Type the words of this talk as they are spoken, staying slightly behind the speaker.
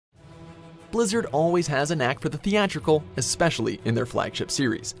Blizzard always has a knack for the theatrical, especially in their flagship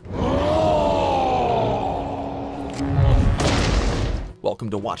series. Welcome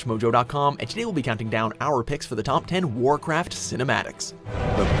to WatchMojo.com, and today we'll be counting down our picks for the top 10 Warcraft Cinematics.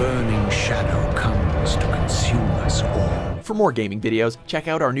 The burning shadow comes to consume us all. For more gaming videos, check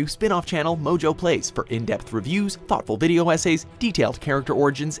out our new spin-off channel, Mojo Plays, for in-depth reviews, thoughtful video essays, detailed character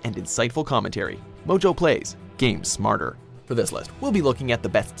origins, and insightful commentary. Mojo Plays, game smarter. For this list, we'll be looking at the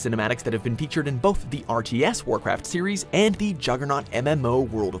best cinematics that have been featured in both the RTS Warcraft series and the Juggernaut MMO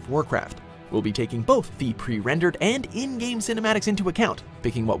World of Warcraft. We'll be taking both the pre-rendered and in-game cinematics into account,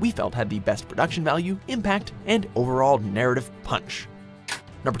 picking what we felt had the best production value, impact, and overall narrative punch.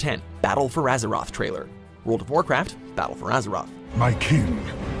 Number 10, Battle for Azeroth trailer. World of Warcraft, Battle for Azeroth. My king,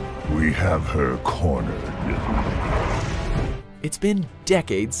 we have her cornered. It's been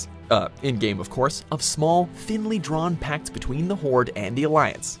decades, in-game of course, of small, thinly drawn pacts between the Horde and the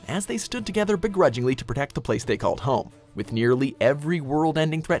Alliance, as they stood together begrudgingly to protect the place they called home. With nearly every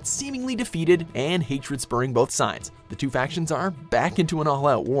world-ending threat seemingly defeated and hatred spurring both sides, the two factions are back into an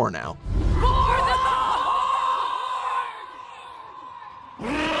all-out war now.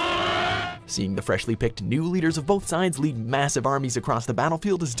 Seeing the freshly picked new leaders of both sides lead massive armies across the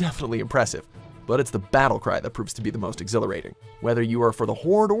battlefield is definitely impressive, but it's the battle cry that proves to be the most exhilarating. Whether you are for the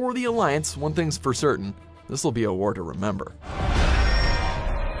Horde or the Alliance, one thing's for certain, this will be a war to remember.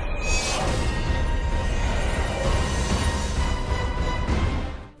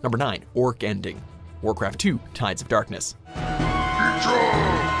 Number 9, Orc Ending. Warcraft 2, Tides of Darkness.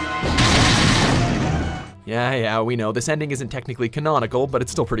 Yeah, we know, this ending isn't technically canonical, but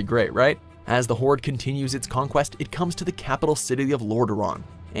it's still pretty great, right? As the Horde continues its conquest, it comes to the capital city of Lordaeron,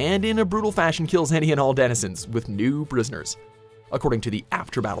 and in a brutal fashion kills any and all denizens, with new prisoners. According to the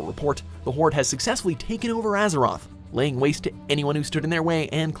after-battle report, the Horde has successfully taken over Azeroth, laying waste to anyone who stood in their way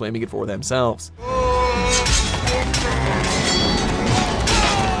and claiming it for themselves.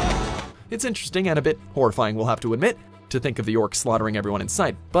 It's interesting and a bit horrifying, we'll have to admit, to think of the orcs slaughtering everyone in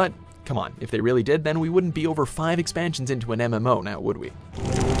sight, but come on, if they really did, then we wouldn't be over 5 expansions into an MMO now, would we?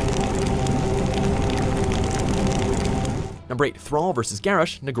 Number 8, Thrall vs.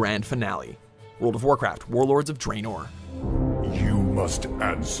 Garrosh, Nagrand finale. World of Warcraft, Warlords of Draenor. You must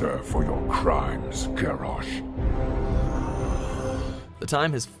answer for your crimes, Garrosh. The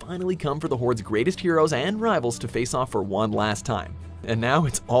time has finally come for the Horde's greatest heroes and rivals to face off for one last time. And now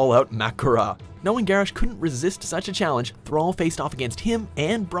it's all out MackyHooz. Knowing Garrosh couldn't resist such a challenge, Thrall faced off against him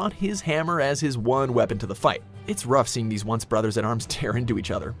and brought his hammer as his one weapon to the fight. It's rough seeing these once brothers at arms tear into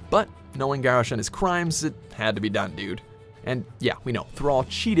each other, but knowing Garrosh and his crimes, it had to be done, dude. And yeah, we know, Thrall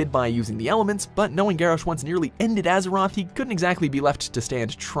cheated by using the elements, but knowing Garrosh once nearly ended Azeroth, he couldn't exactly be left to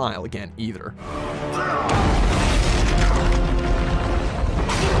stand trial again either.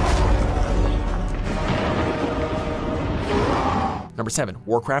 Number 7,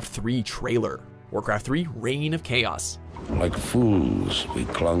 Warcraft 3 trailer. Warcraft 3 Reign of Chaos. Like fools, we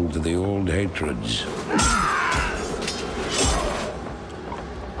clung to the old hatreds.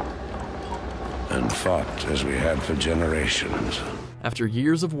 And fought as we had for generations. After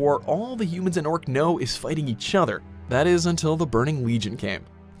years of war, all the humans and Orc know is fighting each other. That is until the Burning Legion came.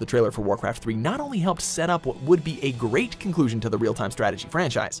 The trailer for Warcraft 3 not only helped set up what would be a great conclusion to the real-time strategy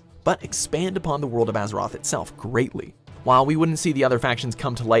franchise, but expand upon the world of Azeroth itself greatly. While we wouldn't see the other factions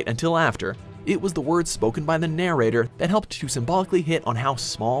come to light until after, it was the words spoken by the narrator that helped to symbolically hit on how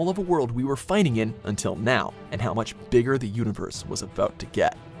small of a world we were fighting in until now, and how much bigger the universe was about to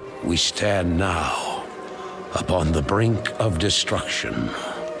get. We stand now upon the brink of destruction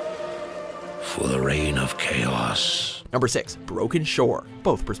for the reign of chaos. Number 6, Broken Shore,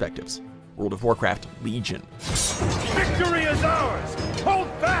 both perspectives. World of Warcraft Legion. Victory is ours! Hold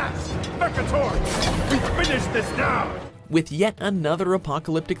fast! Mechators! We finish this now! With yet another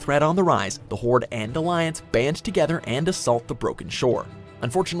apocalyptic threat on the rise, the Horde and Alliance band together and assault the Broken Shore.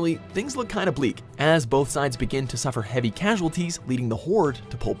 Unfortunately, things look kinda bleak, as both sides begin to suffer heavy casualties, leading the Horde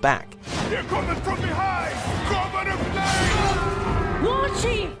to pull back. They're coming from behind! Cover the flame!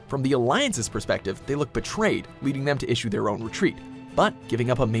 Launching! From the Alliance's perspective, they look betrayed, leading them to issue their own retreat, but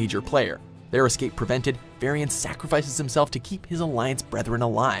giving up a major player. Their escape prevented, Varian sacrifices himself to keep his Alliance brethren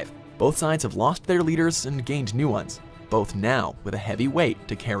alive. Both sides have lost their leaders and gained new ones, both now with a heavy weight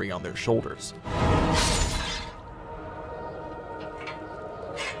to carry on their shoulders.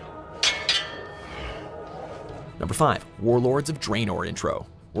 Number 5, Warlords of Draenor intro.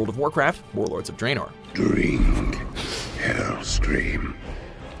 World of Warcraft, Warlords of Draenor. Drink, Hellstream.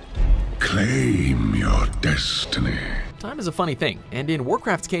 Claim your destiny. Time is a funny thing, and in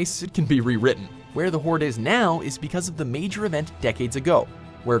Warcraft's case, it can be rewritten. Where the Horde is now is because of the major event decades ago.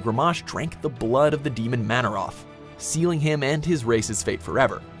 where Garrosh drank the blood of the demon Manaroth, sealing him and his race's fate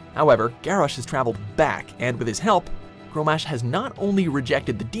forever. However, Garrosh has traveled back, and with his help, Garrosh has not only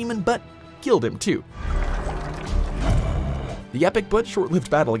rejected the demon, but killed him too. The epic but short-lived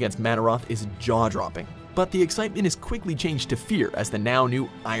battle against Manaroth is jaw-dropping, but the excitement is quickly changed to fear as the now new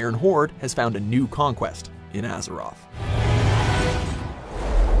Iron Horde has found a new conquest in Azeroth.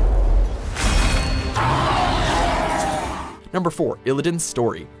 Number 4, Illidan's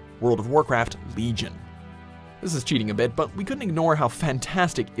story, World of Warcraft Legion. This is cheating a bit, but we couldn't ignore how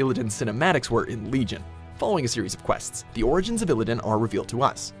fantastic Illidan's cinematics were in Legion. Following a series of quests, the origins of Illidan are revealed to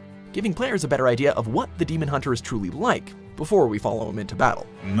us, giving players a better idea of what the Demon Hunter is truly like before we follow him into battle.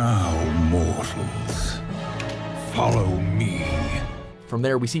 Now, mortals, follow me. From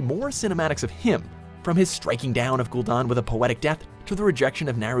there, we see more cinematics of him, from his striking down of Gul'dan with a poetic death to the rejection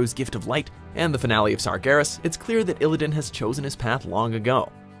of Naru's gift of light and the finale of Sargeras. It's clear that Illidan has chosen his path long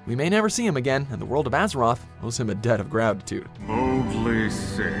ago. We may never see him again, and the world of Azeroth owes him a debt of gratitude. Boldly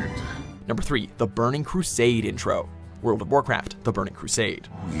said. Number 3, the Burning Crusade intro, World of Warcraft, the Burning Crusade.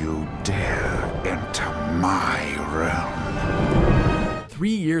 You dare enter my realm. 3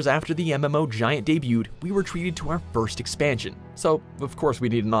 years after the MMO Giant debuted, we were treated to our first expansion, so of course we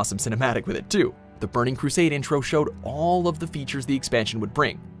need an awesome cinematic with it too. The Burning Crusade intro showed all of the features the expansion would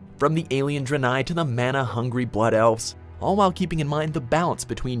bring, from the alien Draenor to the mana-hungry Blood Elves, all while keeping in mind the balance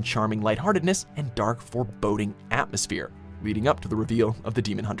between charming lightheartedness and dark, foreboding atmosphere, leading up to the reveal of the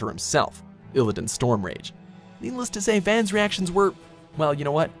Demon Hunter himself, Illidan Stormrage. Needless to say, fans' reactions were, well, you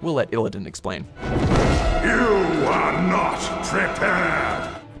know what? We'll let Illidan explain. You are not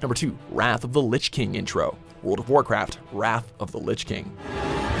prepared! Number 2, Wrath of the Lich King intro, World of Warcraft, Wrath of the Lich King.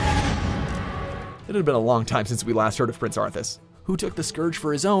 It had been a long time since we last heard of Prince Arthas, who took the Scourge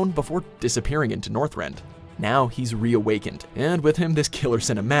for his own before disappearing into Northrend. Now he's reawakened, and with him this killer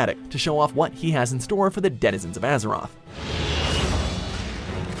cinematic to show off what he has in store for the denizens of Azeroth.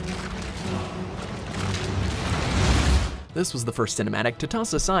 This was the first cinematic to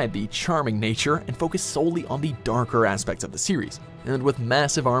toss aside the charming nature and focus solely on the darker aspects of the series. And with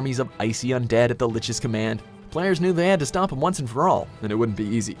massive armies of icy undead at the Lich's command, players knew they had to stop him once and for all, and it wouldn't be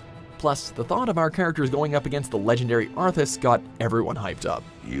easy. Plus, the thought of our characters going up against the legendary Arthas got everyone hyped up.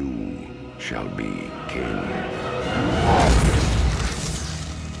 You shall be king.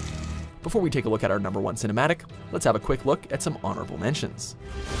 Before we take a look at our number 1 cinematic, let's have a quick look at some honorable mentions.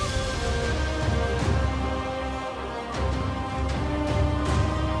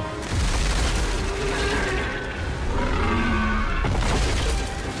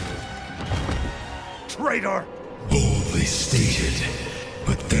 Traitor! Boldly stated,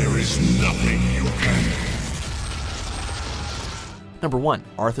 but there is nothing you can. Number 1,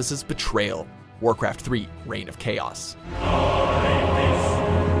 Arthas' betrayal, Warcraft 3, Reign of Chaos.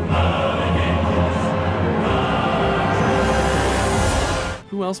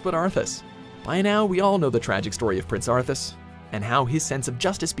 Who else but Arthas? By now, we all know the tragic story of Prince Arthas, and how his sense of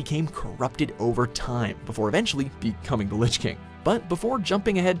justice became corrupted over time, before eventually becoming the Lich King. But before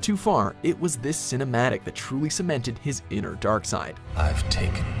jumping ahead too far, it was this cinematic that truly cemented his inner dark side. I've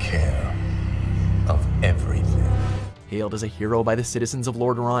taken care of everything. Hailed as a hero by the citizens of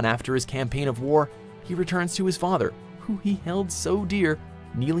Lordaeron after his campaign of war, he returns to his father, who he held so dear,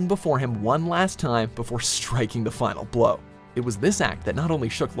 kneeling before him one last time before striking the final blow. It was this act that not only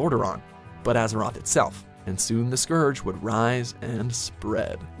shook Lordaeron, but Azeroth itself, and soon the Scourge would rise and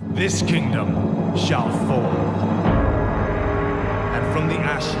spread. This kingdom shall fall, and from the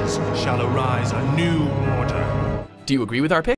ashes shall arise a new order. Do you agree with our pick?